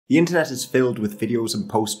The internet is filled with videos and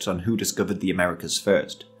posts on who discovered the Americas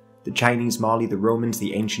first. The Chinese, Mali, the Romans,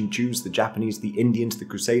 the ancient Jews, the Japanese, the Indians, the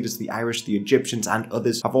Crusaders, the Irish, the Egyptians, and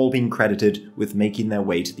others have all been credited with making their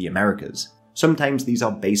way to the Americas. Sometimes these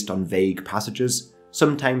are based on vague passages,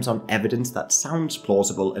 sometimes on evidence that sounds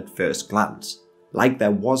plausible at first glance, like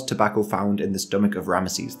there was tobacco found in the stomach of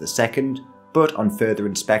Ramesses II, but on further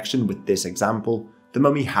inspection with this example, the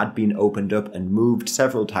mummy had been opened up and moved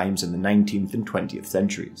several times in the 19th and 20th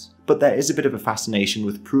centuries. But there is a bit of a fascination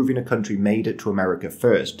with proving a country made it to America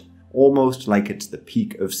first, almost like it's the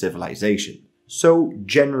peak of civilization. So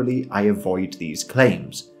generally I avoid these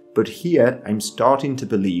claims, but here I'm starting to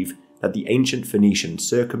believe that the ancient Phoenicians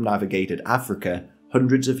circumnavigated Africa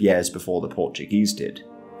hundreds of years before the Portuguese did.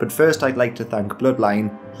 But first I'd like to thank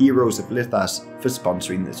Bloodline, Heroes of Lithas, for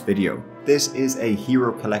sponsoring this video. This is a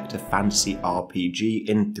hero collector fantasy RPG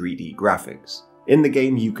in 3D graphics. In the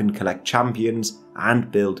game you can collect champions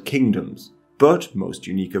and build kingdoms, but most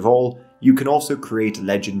unique of all, you can also create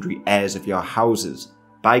legendary heirs of your houses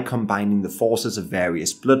by combining the forces of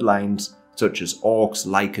various bloodlines such as orcs,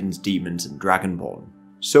 lycans, demons and dragonborn.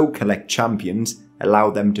 So collect champions, allow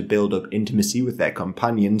them to build up intimacy with their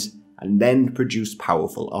companions, and then produce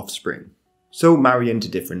powerful offspring. So marry into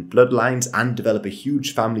different bloodlines and develop a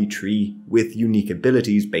huge family tree with unique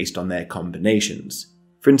abilities based on their combinations.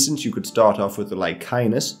 For instance, you could start off with the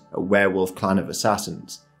Lycanus, a werewolf clan of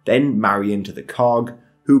assassins, then marry into the Cog,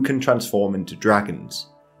 who can transform into dragons.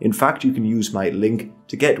 In fact, you can use my link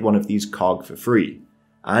to get one of these Cog for free,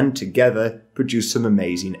 and together produce some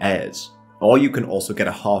amazing heirs. Or you can also get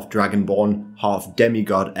a half dragonborn, half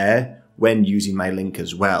demigod heir when using my link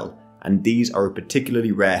as well, and these are a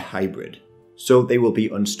particularly rare hybrid. So they will be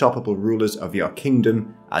unstoppable rulers of your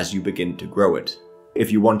kingdom as you begin to grow it.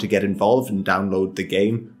 If you want to get involved and download the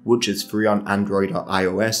game, which is free on Android or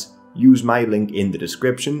iOS, use my link in the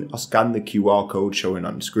description or scan the QR code showing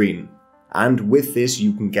on screen. And with this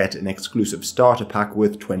you can get an exclusive starter pack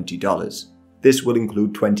worth $20. This will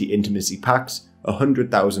include 20 intimacy packs,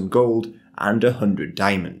 100,000 gold, and 100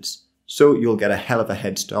 diamonds. So you'll get a hell of a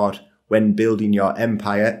head start when building your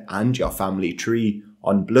empire and your family tree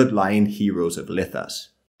on Bloodline Heroes of Lithas.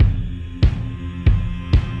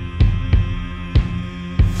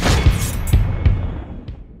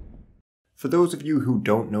 For those of you who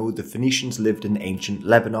don't know, the Phoenicians lived in ancient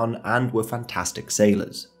Lebanon and were fantastic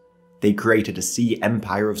sailors. They created a sea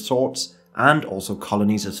empire of sorts, and also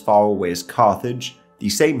colonies as far away as Carthage, the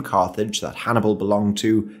same Carthage that Hannibal belonged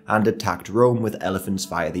to and attacked Rome with elephants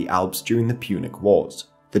via the Alps during the Punic Wars.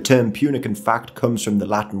 The term Punic in fact comes from the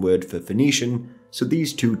Latin word for Phoenician, so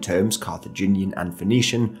these two terms, Carthaginian and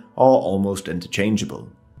Phoenician, are almost interchangeable.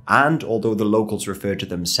 And although the locals referred to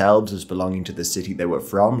themselves as belonging to the city they were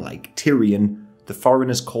from, like Tyrian, the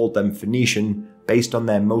foreigners called them Phoenician based on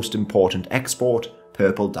their most important export,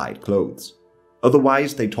 purple dyed clothes.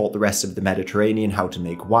 Otherwise, they taught the rest of the Mediterranean how to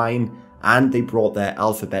make wine, and they brought their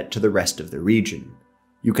alphabet to the rest of the region.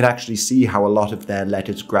 You can actually see how a lot of their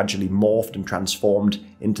letters gradually morphed and transformed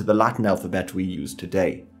into the Latin alphabet we use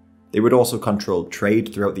today. They would also control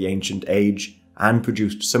trade throughout the ancient age, and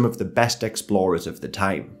produced some of the best explorers of the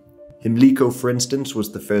time. Necho, for instance,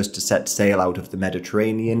 was the first to set sail out of the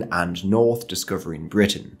Mediterranean and north, discovering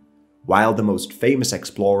Britain, while the most famous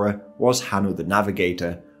explorer was Hanno the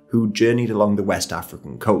Navigator, who journeyed along the West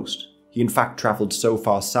African coast. He in fact travelled so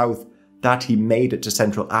far south that he made it to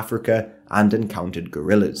Central Africa and encountered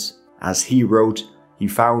gorillas. As he wrote, he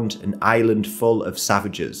found an island full of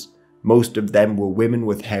savages. Most of them were women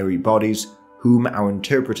with hairy bodies, whom our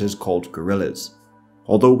interpreters called gorillas.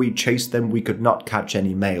 Although we chased them, we could not catch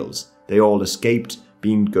any males. They all escaped,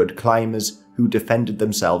 being good climbers who defended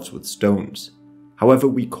themselves with stones. However,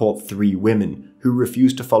 we caught 3 women who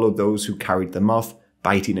refused to follow those who carried them off,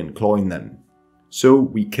 biting and clawing them. So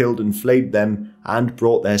we killed and flayed them and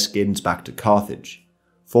brought their skins back to Carthage,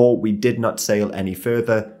 for we did not sail any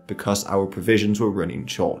further because our provisions were running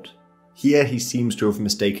short. Here he seems to have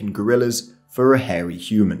mistaken gorillas for a hairy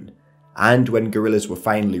human, and when gorillas were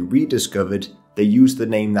finally rediscovered, they used the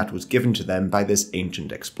name that was given to them by this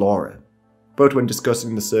ancient explorer. But when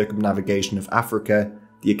discussing the circumnavigation of Africa,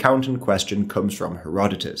 the account in question comes from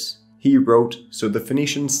Herodotus. He wrote, "So the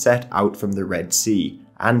Phoenicians set out from the Red Sea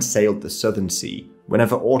and sailed the southern sea.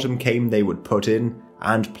 Whenever autumn came, they would put in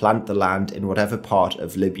and plant the land in whatever part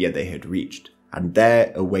of Libya they had reached, and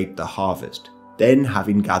there await the harvest. Then,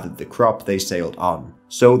 having gathered the crop, they sailed on,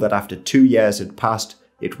 so that after 2 years had passed,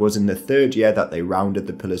 it was in the 3rd year that they rounded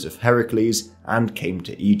the Pillars of Heracles and came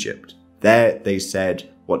to Egypt. There they said,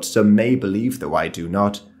 what some may believe, though I do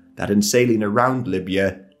not, that in sailing around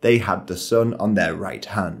Libya, they had the sun on their right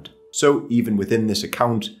hand. So even within this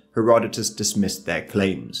account, Herodotus dismissed their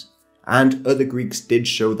claims. And other Greeks did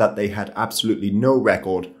show that they had absolutely no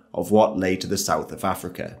record of what lay to the south of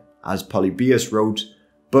Africa. As Polybius wrote,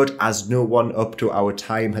 "But as no one up to our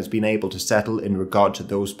time has been able to settle in regard to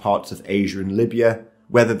those parts of Asia and Libya,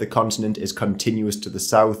 whether the continent is continuous to the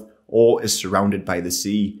south or is surrounded by the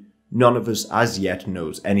sea, none of us as yet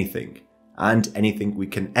knows anything, and anything we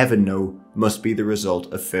can ever know must be the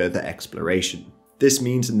result of further exploration." This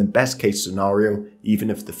means in the best case scenario,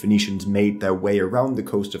 even if the Phoenicians made their way around the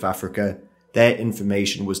coast of Africa, their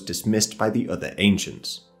information was dismissed by the other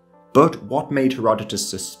ancients. But what made Herodotus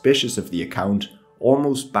suspicious of the account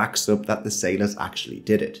almost backs up that the sailors actually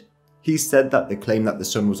did it. He said that the claim that the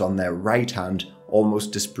sun was on their right hand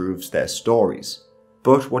almost disproves their stories.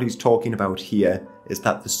 But what he's talking about here is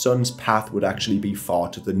that the sun's path would actually be far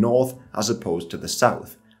to the north as opposed to the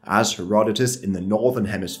south, as Herodotus in the northern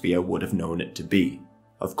hemisphere would have known it to be.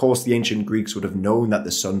 Of course, the ancient Greeks would have known that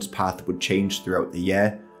the sun's path would change throughout the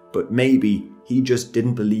year, but maybe he just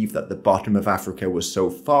didn't believe that the bottom of Africa was so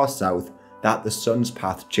far south that the sun's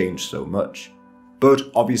path changed so much.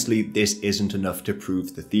 But obviously this isn't enough to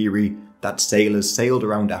prove the theory that sailors sailed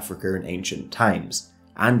around Africa in ancient times,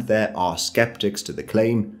 and there are skeptics to the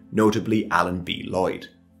claim, notably Alan B. Lloyd.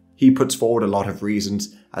 He puts forward a lot of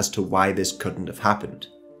reasons as to why this couldn't have happened.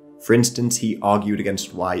 For instance, he argued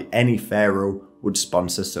against why any pharaoh would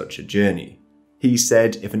sponsor such a journey. He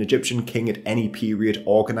said if an Egyptian king at any period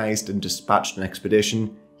organised and dispatched an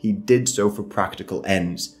expedition, he did so for practical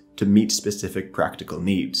ends, to meet specific practical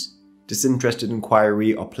needs. Disinterested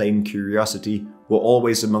inquiry or plain curiosity were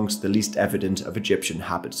always amongst the least evident of Egyptian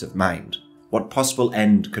habits of mind. What possible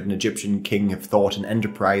end could an Egyptian king have thought an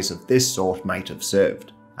enterprise of this sort might have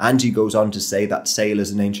served? And he goes on to say that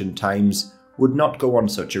sailors in ancient times would not go on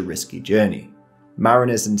such a risky journey.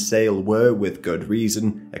 Mariners in sail were, with good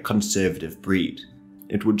reason, a conservative breed.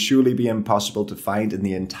 It would surely be impossible to find in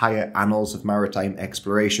the entire annals of maritime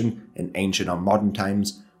exploration in ancient or modern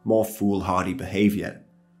times more foolhardy behaviour.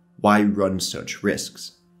 Why run such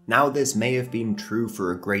risks? Now, this may have been true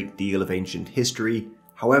for a great deal of ancient history,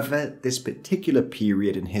 however, this particular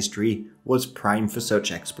period in history was prime for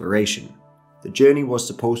such exploration. The journey was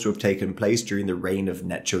supposed to have taken place during the reign of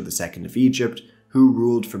Necho II of Egypt, who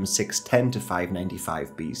ruled from 610 to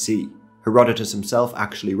 595 BC. Herodotus himself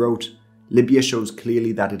actually wrote, "Libya shows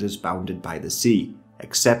clearly that it is bounded by the sea,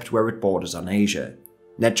 except where it borders on Asia.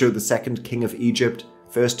 Necho II, king of Egypt,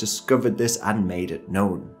 first discovered this and made it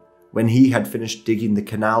known. When he had finished digging the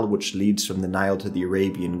canal which leads from the Nile to the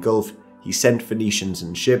Arabian Gulf, he sent Phoenicians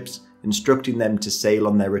in ships, instructing them to sail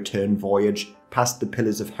on their return voyage past the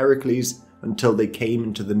Pillars of Heracles until they came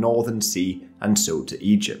into the northern sea and so to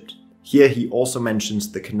Egypt." Here he also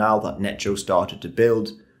mentions the canal that Necho started to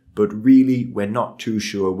build, but really we're not too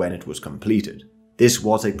sure when it was completed. This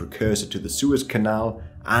was a precursor to the Suez Canal,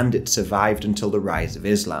 and it survived until the rise of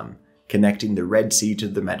Islam, connecting the Red Sea to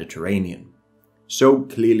the Mediterranean. So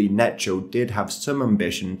clearly Necho did have some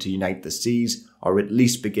ambition to unite the seas, or at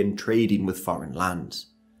least begin trading with foreign lands.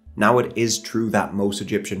 Now, it is true that most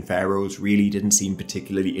Egyptian pharaohs really didn't seem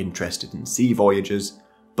particularly interested in sea voyages,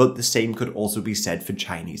 but the same could also be said for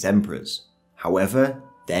Chinese emperors. However,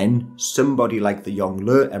 then somebody like the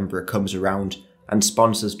Yongle emperor comes around and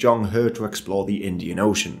sponsors Zheng He to explore the Indian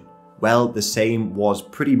Ocean. Well, the same was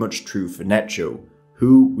pretty much true for Necho,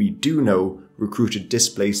 who, we do know, recruited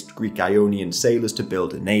displaced Greek Ionian sailors to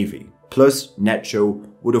build a navy. Plus, Necho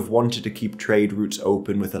would have wanted to keep trade routes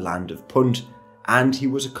open with the land of Punt, and he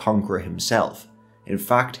was a conqueror himself. In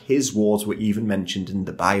fact, his wars were even mentioned in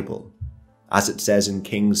the Bible. As it says in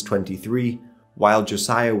Kings 23, while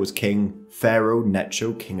Josiah was king, Pharaoh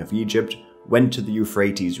Necho, king of Egypt, went to the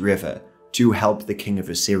Euphrates River to help the king of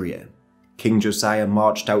Assyria. King Josiah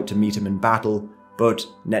marched out to meet him in battle, but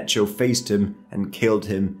Necho faced him and killed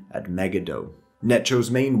him at Megiddo.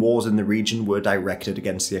 Necho's main wars in the region were directed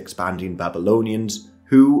against the expanding Babylonians,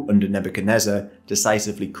 who, under Nebuchadnezzar,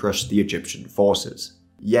 decisively crushed the Egyptian forces.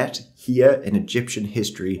 Yet, here in Egyptian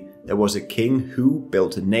history, there was a king who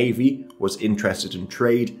built a navy, was interested in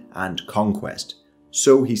trade and conquest,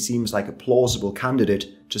 so he seems like a plausible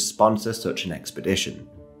candidate to sponsor such an expedition.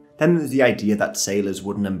 Then there's the idea that sailors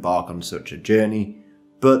wouldn't embark on such a journey,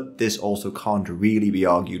 but this also can't really be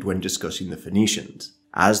argued when discussing the Phoenicians,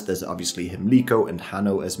 as there's obviously Necho and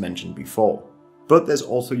Hanno as mentioned before. But there's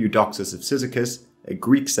also Eudoxus of Cyzicus, a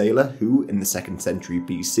Greek sailor who, in the 2nd century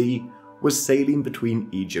BC, was sailing between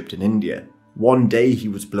Egypt and India. One day he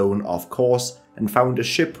was blown off course and found a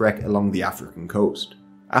shipwreck along the African coast.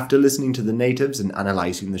 After listening to the natives and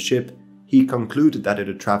analysing the ship, he concluded that it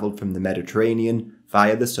had travelled from the Mediterranean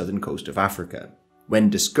via the southern coast of Africa. When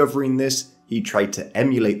discovering this, he tried to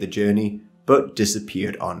emulate the journey, but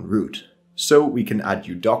disappeared en route. So we can add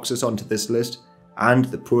Eudoxus onto this list, and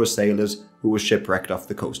the poor sailors who were shipwrecked off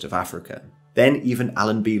the coast of Africa. Then even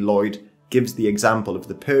Alan B. Lloyd gives the example of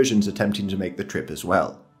the Persians attempting to make the trip as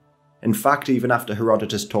well. In fact, even after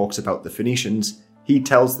Herodotus talks about the Phoenicians, he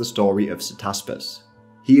tells the story of Psittaspes.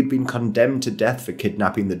 He had been condemned to death for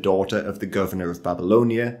kidnapping the daughter of the governor of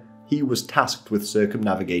Babylonia. He was tasked with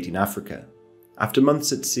circumnavigating Africa. After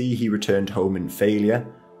months at sea, he returned home in failure,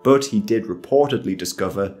 but he did reportedly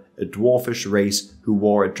discover a dwarfish race who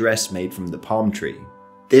wore a dress made from the palm tree.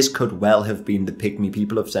 This could well have been the pygmy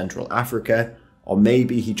people of Central Africa, or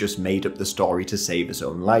maybe he just made up the story to save his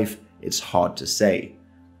own life. It's hard to say.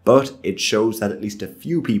 But it shows that at least a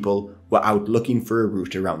few people were out looking for a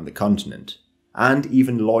route around the continent. And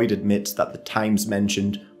even Lloyd admits that the times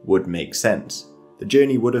mentioned would make sense. The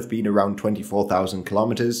journey would have been around 24,000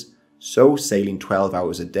 kilometers, so sailing 12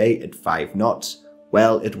 hours a day at 5 knots,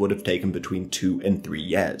 well, it would have taken between 2 and 3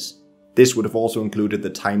 years. This would have also included the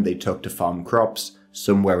time they took to farm crops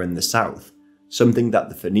somewhere in the south, something that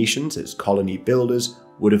the Phoenicians, as colony builders,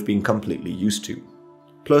 would have been completely used to.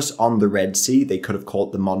 Plus, on the Red Sea, they could have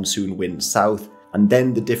caught the monsoon wind south, and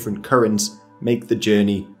then the different currents make the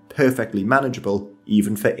journey perfectly manageable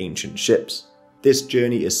even for ancient ships. This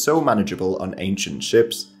journey is so manageable on ancient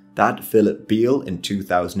ships that Philip Beale in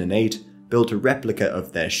 2008 built a replica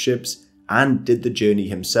of their ships and did the journey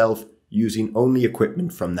himself using only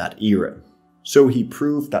equipment from that era. So he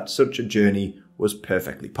proved that such a journey was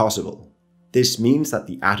perfectly possible. This means that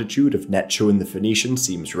the attitude of Necho and the Phoenicians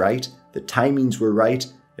seems right, the timings were right,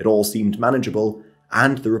 it all seemed manageable,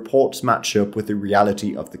 and the reports match up with the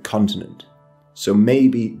reality of the continent. So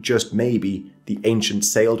maybe, just maybe, the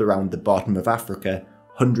ancients sailed around the bottom of Africa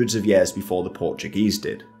hundreds of years before the Portuguese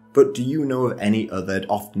did. But do you know of any other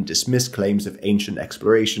often dismissed claims of ancient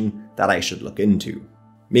exploration that I should look into?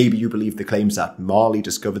 Maybe you believe the claims that Marley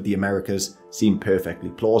discovered the Americas seem perfectly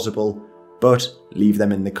plausible, but leave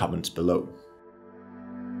them in the comments below.